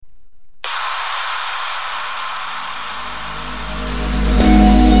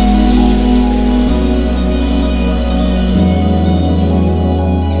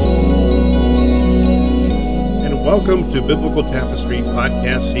Welcome to Biblical Tapestry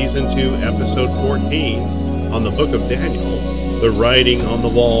Podcast Season 2, Episode 14 on the Book of Daniel, The Writing on the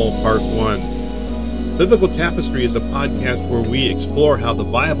Wall, Part 1. Biblical Tapestry is a podcast where we explore how the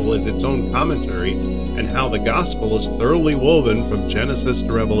Bible is its own commentary and how the Gospel is thoroughly woven from Genesis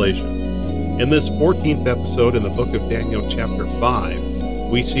to Revelation. In this 14th episode in the Book of Daniel, Chapter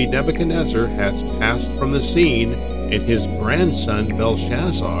 5, we see Nebuchadnezzar has passed from the scene and his grandson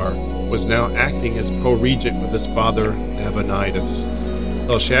Belshazzar was now acting as co-regent with his father Nabonidus.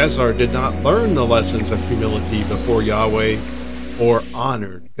 Belshazzar did not learn the lessons of humility before Yahweh or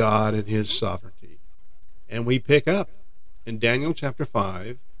honored God and his sovereignty. And we pick up in Daniel chapter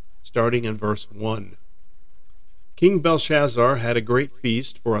 5, starting in verse 1. King Belshazzar had a great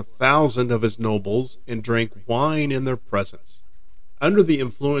feast for 1,000 of his nobles and drank wine in their presence. Under the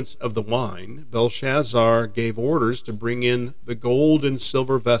influence of the wine, Belshazzar gave orders to bring in the gold and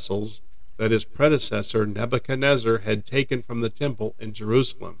silver vessels that his predecessor Nebuchadnezzar had taken from the temple in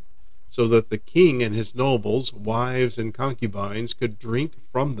Jerusalem, so that the king and his nobles, wives, and concubines could drink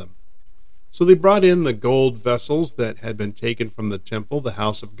from them. So they brought in the gold vessels that had been taken from the temple, the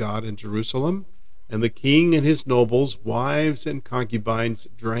house of God in Jerusalem, and the king and his nobles, wives, and concubines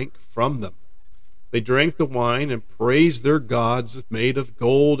drank from them. They drank the wine and praised their gods made of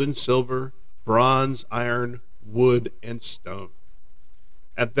gold and silver, bronze, iron, wood, and stone.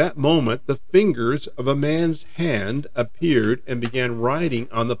 At that moment, the fingers of a man's hand appeared and began writing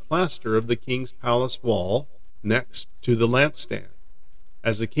on the plaster of the king's palace wall next to the lampstand.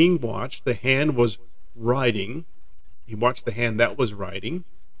 As the king watched, the hand was writing. He watched the hand that was writing.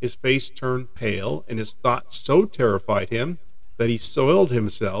 His face turned pale, and his thoughts so terrified him that he soiled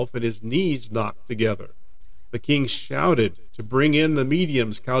himself and his knees knocked together. The king shouted to bring in the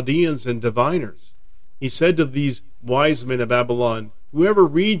mediums, Chaldeans, and diviners. He said to these wise men of Babylon, "Whoever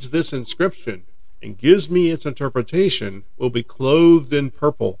reads this inscription and gives me its interpretation will be clothed in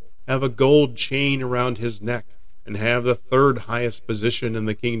purple, have a gold chain around his neck, and have the third highest position in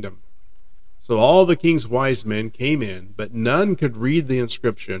the kingdom." So all the king's wise men came in, but none could read the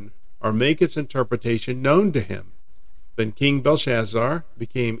inscription or make its interpretation known to him. Then King Belshazzar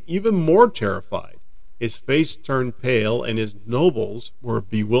became even more terrified. His face turned pale, and his nobles were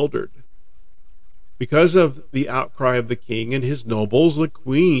bewildered. Because of the outcry of the king and his nobles, the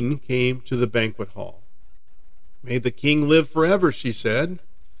queen came to the banquet hall. "May the king live forever," she said.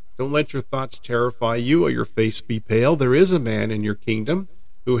 "Don't let your thoughts terrify you or your face be pale. There is a man in your kingdom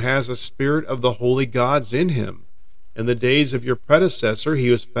who has a spirit of the holy gods in him. In the days of your predecessor, he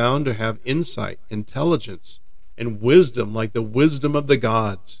was found to have insight, intelligence, and wisdom like the wisdom of the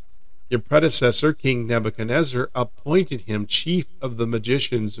gods. Your predecessor, King Nebuchadnezzar, appointed him chief of the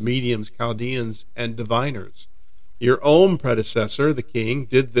magicians, mediums, Chaldeans, and diviners. Your own predecessor, the king,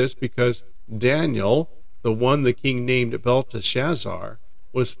 did this because Daniel, the one the king named Belteshazzar,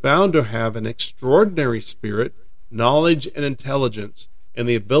 was found to have an extraordinary spirit, knowledge, and intelligence, and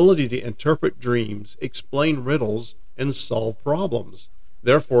the ability to interpret dreams, explain riddles, and solve problems.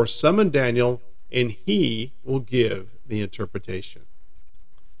 Therefore, summon Daniel, and he will give the interpretation."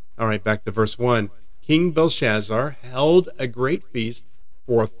 All right, back to verse 1. King Belshazzar held a great feast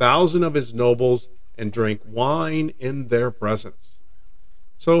for 1,000 of his nobles and drank wine in their presence.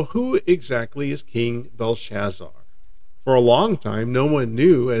 So who exactly is King Belshazzar? For a long time, no one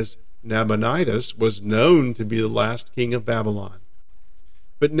knew, as Nabonidus was known to be the last king of Babylon.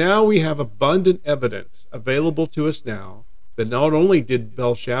 But now we have abundant evidence available to us now that not only did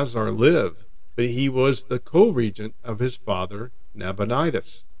Belshazzar live, but he was the co-regent of his father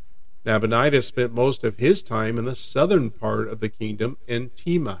Nabonidus. Nabonidus spent most of his time in the southern part of the kingdom in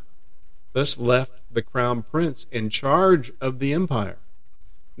Tema, thus left the crown prince in charge of the empire.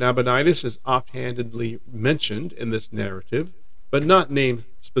 Nabonidus is offhandedly mentioned in this narrative, but not named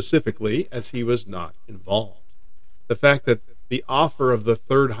specifically, as he was not involved. The fact that the offer of the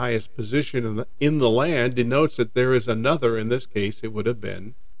third highest position in the land denotes that there is another. In this case, it would have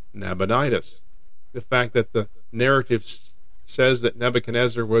been Nabonidus. The fact that the narrative says that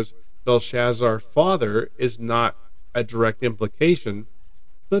Nebuchadnezzar was Belshazzar's father is not a direct implication,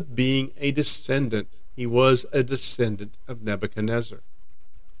 but being a descendant. He was a descendant of Nebuchadnezzar.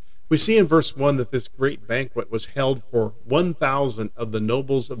 We see in verse 1 that this great banquet was held for 1,000 of the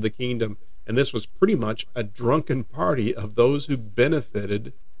nobles of the kingdom, and this was pretty much a drunken party of those who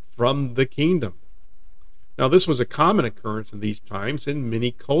benefited from the kingdom. Now, this was a common occurrence in these times in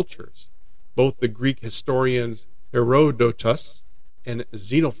many cultures. Both the Greek historians Herodotus and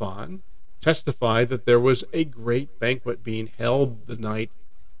Xenophon testify that there was a great banquet being held the night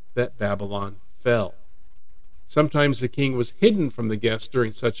that Babylon fell. Sometimes the king was hidden from the guests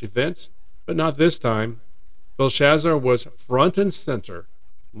during such events, but not this time. Belshazzar was front and center,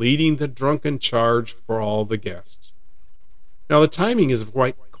 leading the drunken charge for all the guests. Now, the timing is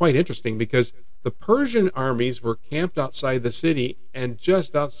quite interesting because the Persian armies were camped outside the city and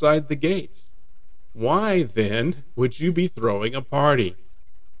just outside the gates. Why, then, would you be throwing a party?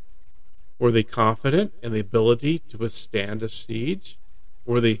 Were they confident in the ability to withstand a siege?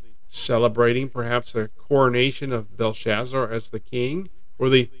 Were they celebrating perhaps a coronation of Belshazzar as the king? Were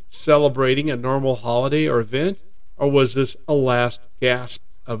they celebrating a normal holiday or event? Or was this a last gasp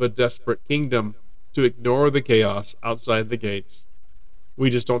of a desperate kingdom to ignore the chaos outside the gates? We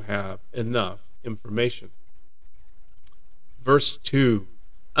just don't have enough information. Verse 2.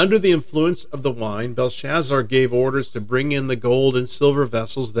 Under the influence of the wine, Belshazzar gave orders to bring in the gold and silver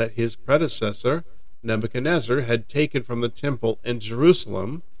vessels that his predecessor, Nebuchadnezzar, had taken from the temple in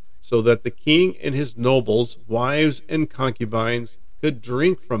Jerusalem, so that the king and his nobles, wives, and concubines could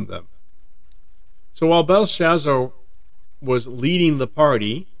drink from them. So while Belshazzar was leading the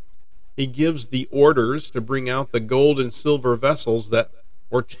party, he gives the orders to bring out the gold and silver vessels that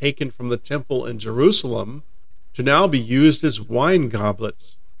were taken from the temple in Jerusalem to now be used as wine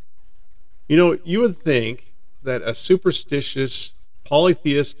goblets. You know, you would think that a superstitious,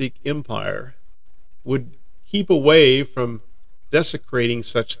 polytheistic empire would keep away from desecrating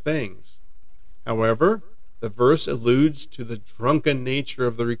such things. However, the verse alludes to the drunken nature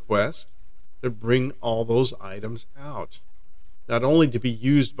of the request to bring all those items out, not only to be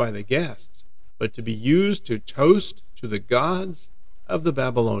used by the guests, but to be used to toast to the gods of the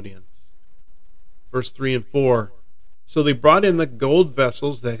Babylonians. Verse 3 and 4. So they brought in the gold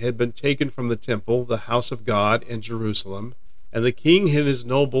vessels that had been taken from the temple, the house of God in Jerusalem, and the king and his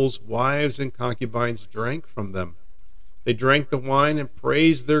nobles, wives, and concubines drank from them. They drank the wine and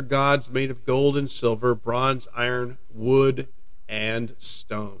praised their gods made of gold and silver, bronze, iron, wood, and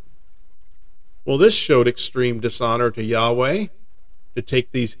stone. Well, this showed extreme dishonor to Yahweh, to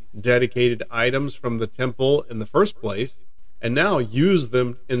take these dedicated items from the temple in the first place and now use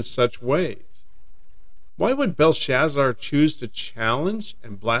them in such ways. Why would Belshazzar choose to challenge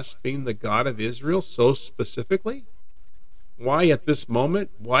and blaspheme the God of Israel so specifically? Why at this moment?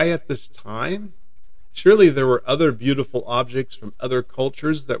 Why at this time? Surely there were other beautiful objects from other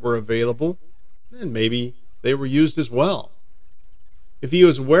cultures that were available, and maybe they were used as well. If he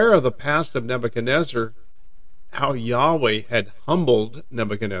was aware of the past of Nebuchadnezzar, how Yahweh had humbled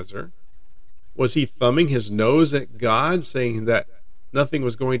Nebuchadnezzar, was he thumbing his nose at God, saying that nothing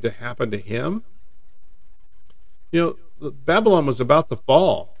was going to happen to him? You know, Babylon was about to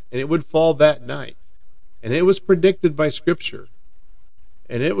fall, and it would fall that night. And it was predicted by Scripture,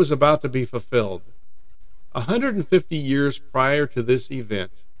 and it was about to be fulfilled. 150 years prior to this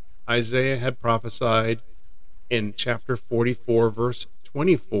event, Isaiah had prophesied in chapter 44, verse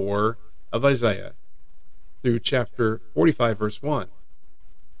 24 of Isaiah, through chapter 45, verse 1.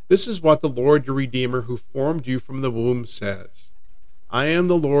 This is what the Lord your Redeemer, who formed you from the womb, says. I am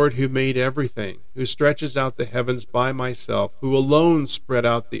the Lord who made everything, who stretches out the heavens by myself, who alone spread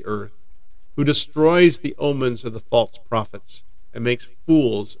out the earth, who destroys the omens of the false prophets, and makes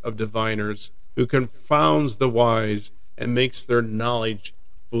fools of diviners, who confounds the wise, and makes their knowledge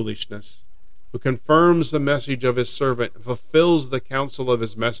foolishness, who confirms the message of his servant, and fulfills the counsel of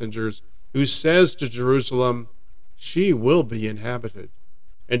his messengers, who says to Jerusalem, she will be inhabited,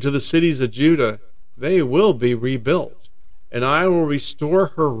 and to the cities of Judah, they will be rebuilt, and I will restore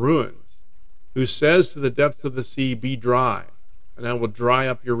her ruins, who says to the depths of the sea, be dry, and I will dry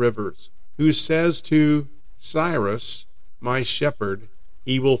up your rivers, who says to Cyrus, my shepherd,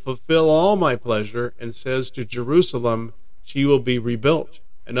 he will fulfill all my pleasure, and says to Jerusalem, she will be rebuilt,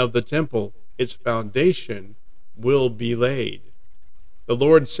 and of the temple, its foundation will be laid. The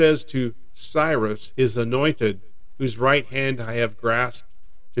Lord says to Cyrus, his anointed, whose right hand I have grasped,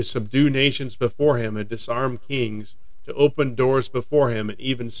 to subdue nations before him and disarm kings, to open doors before him and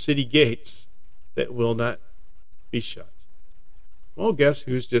even city gates that will not be shut. Well, guess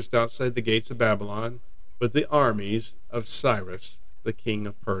who's just outside the gates of Babylon with the armies of Cyrus, the king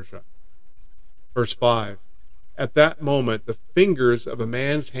of Persia? Verse 5. At that moment, the fingers of a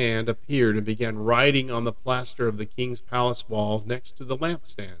man's hand appeared and began writing on the plaster of the king's palace wall next to the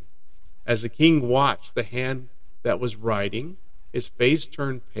lampstand. As the king watched the hand that was writing, his face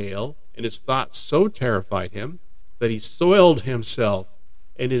turned pale, and his thoughts so terrified him that he soiled himself,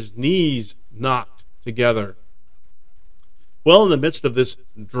 and his knees knocked together. Well, in the midst of this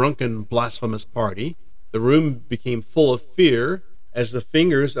drunken, blasphemous party, the room became full of fear as the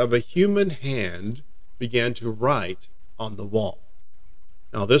fingers of a human hand began to write on the wall.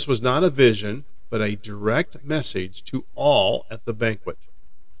 Now, this was not a vision, but a direct message to all at the banquet.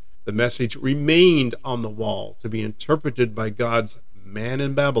 The message remained on the wall to be interpreted by God's man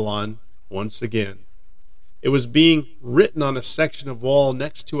in Babylon once again. It was being written on a section of wall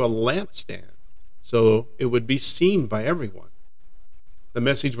next to a lampstand, so it would be seen by everyone. The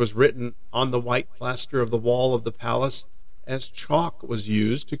message was written on the white plaster of the wall of the palace, as chalk was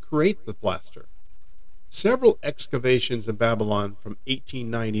used to create the plaster. Several excavations in Babylon from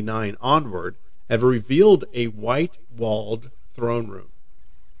 1899 onward have revealed a white-walled throne room.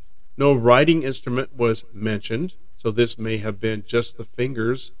 No writing instrument was mentioned, so this may have been just the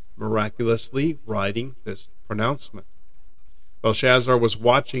fingers miraculously writing this pronouncement. Belshazzar was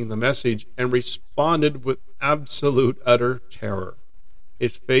watching the message and responded with absolute utter terror.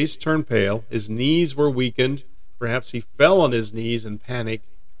 His face turned pale, his knees were weakened, perhaps he fell on his knees in panic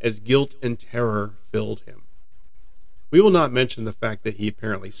as guilt and terror filled him. We will not mention the fact that he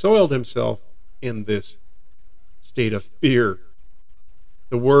apparently soiled himself in this state of fear.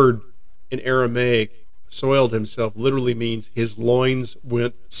 The word in Aramaic, soiled himself, literally means his loins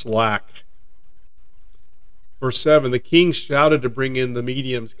went slack. Verse 7, the king shouted to bring in the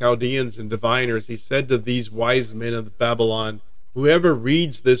mediums, Chaldeans, and diviners. He said to these wise men of Babylon, whoever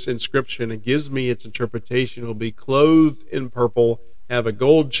reads this inscription and gives me its interpretation will be clothed in purple, have a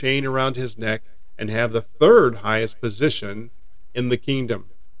gold chain around his neck, and have the third highest position in the kingdom.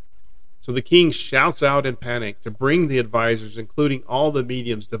 So the king shouts out in panic to bring the advisors, including all the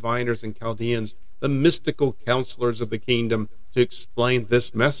mediums, diviners, and Chaldeans, the mystical counselors of the kingdom, to explain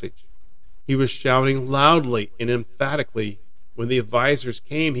this message. He was shouting loudly and emphatically. When the advisors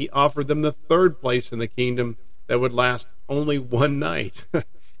came, he offered them the third place in the kingdom that would last only one night.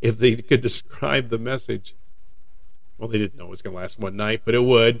 If they could describe the message. Well, they didn't know it was going to last one night, but it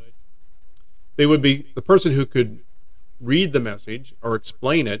would. They would be, the person who could read the message or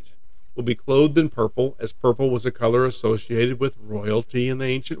explain it will be clothed in purple, as purple was a color associated with royalty in the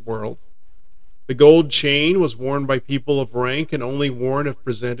ancient world. The gold chain was worn by people of rank and only worn if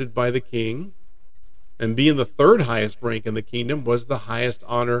presented by the king. And being the third highest rank in the kingdom was the highest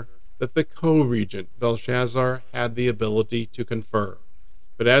honor that the co-regent, Belshazzar, had the ability to confer.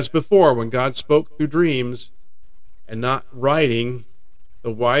 But as before, when God spoke through dreams and not writing,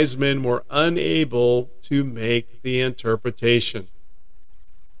 the wise men were unable to make the interpretation.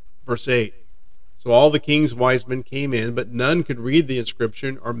 Verse 8, so all the king's wise men came in, but none could read the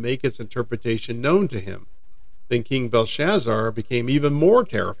inscription or make its interpretation known to him. Then King Belshazzar became even more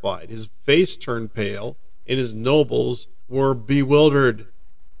terrified. His face turned pale, and his nobles were bewildered.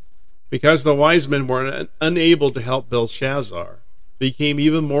 Because the wise men were unable to help Belshazzar, became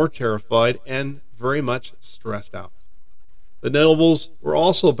even more terrified and very much stressed out. The nobles were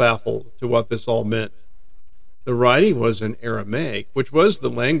also baffled to what this all meant. The writing was in Aramaic, which was the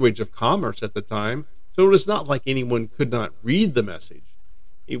language of commerce at the time, so it was not like anyone could not read the message.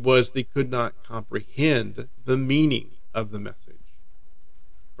 It was they could not comprehend the meaning of the message.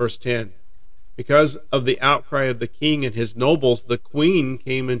 Verse 10, because of the outcry of the king and his nobles, the queen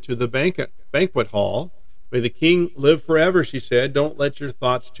came into the banquet hall. May the king live forever, she said. Don't let your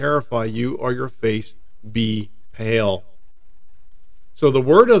thoughts terrify you or your face be pale. So the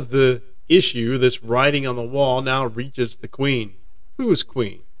word of the issue, this writing on the wall, now reaches the queen. Who is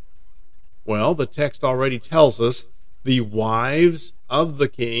queen? Well, the text already tells us the wives of the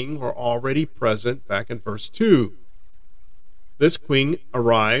king were already present back in verse 2. This queen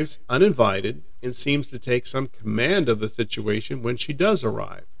arrives uninvited and seems to take some command of the situation when she does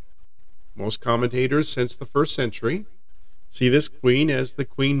arrive. Most commentators since the first century see this queen as the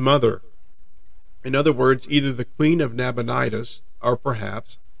queen mother. In other words, either the queen of Nabonidus or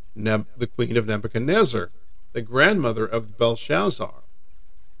perhaps the queen of Nebuchadnezzar, the grandmother of Belshazzar.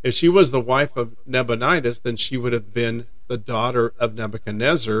 If she was the wife of Nabonidus, then she would have been the daughter of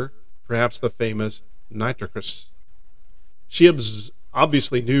Nebuchadnezzar, perhaps the famous Nitocris. She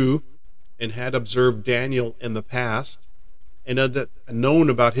obviously knew and had observed Daniel in the past and had known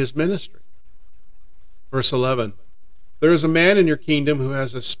about his ministry. Verse 11, there is a man in your kingdom who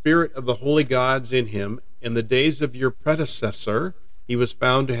has a spirit of the holy gods in him. In the days of your predecessor, he was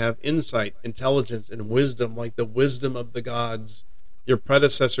found to have insight, intelligence, and wisdom like the wisdom of the gods. Your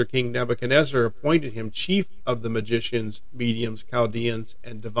predecessor, King Nebuchadnezzar, appointed him chief of the magicians, mediums, Chaldeans,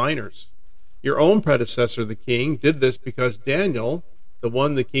 and diviners. Your own predecessor, the king, did this because Daniel, the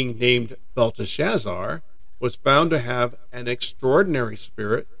one the king named Belteshazzar, was found to have an extraordinary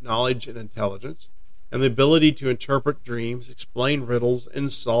spirit, knowledge, and intelligence, and the ability to interpret dreams, explain riddles,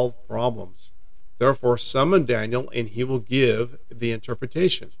 and solve problems. Therefore, summon Daniel, and he will give the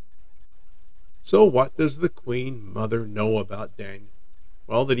interpretation. So what does the queen mother know about Daniel?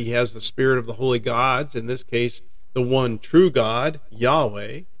 Well, that he has the spirit of the holy gods, in this case, the one true God,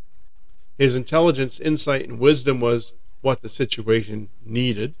 Yahweh, His intelligence, insight, and wisdom was what the situation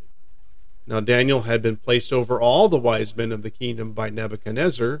needed. Now, Daniel had been placed over all the wise men of the kingdom by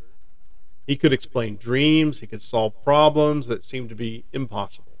Nebuchadnezzar. He could explain dreams. He could solve problems that seemed to be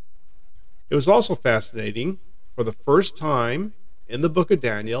impossible. It was also fascinating. For the first time in the book of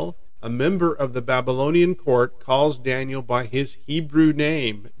Daniel, a member of the Babylonian court calls Daniel by his Hebrew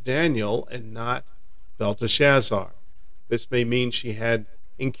name, Daniel, and not Belteshazzar. This may mean she had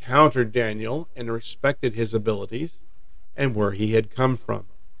encountered Daniel and respected his abilities and where he had come from.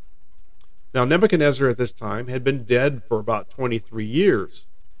 Now, Nebuchadnezzar at this time had been dead for about 23 years,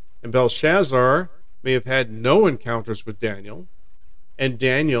 and Belshazzar may have had no encounters with Daniel, and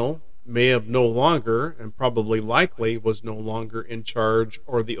Daniel may have no longer, and probably likely was no longer in charge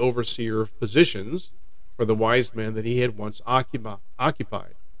or the overseer of positions for the wise men that he had once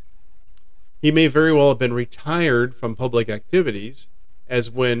occupied. He may very well have been retired from public activities, as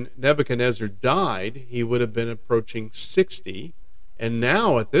when Nebuchadnezzar died, he would have been approaching 60, and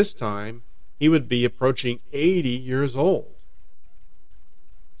now at this time, he would be approaching 80 years old.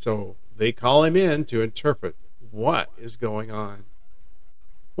 So they call him in to interpret what is going on.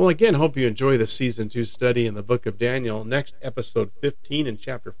 Well, again, hope you enjoy the Season 2 study in the book of Daniel. Next, episode 15 in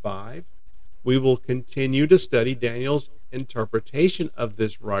chapter 5, we will continue to study Daniel's interpretation of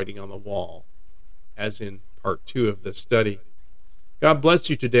this writing on the wall, as in part 2 of this study. God bless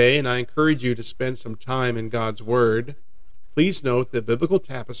you today, and I encourage you to spend some time in God's Word. Please note that Biblical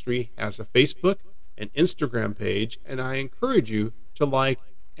Tapestry has a Facebook and Instagram page, and I encourage you to like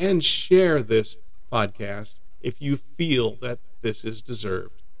and share this podcast if you feel that this is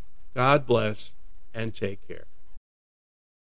deserved. God bless and take care.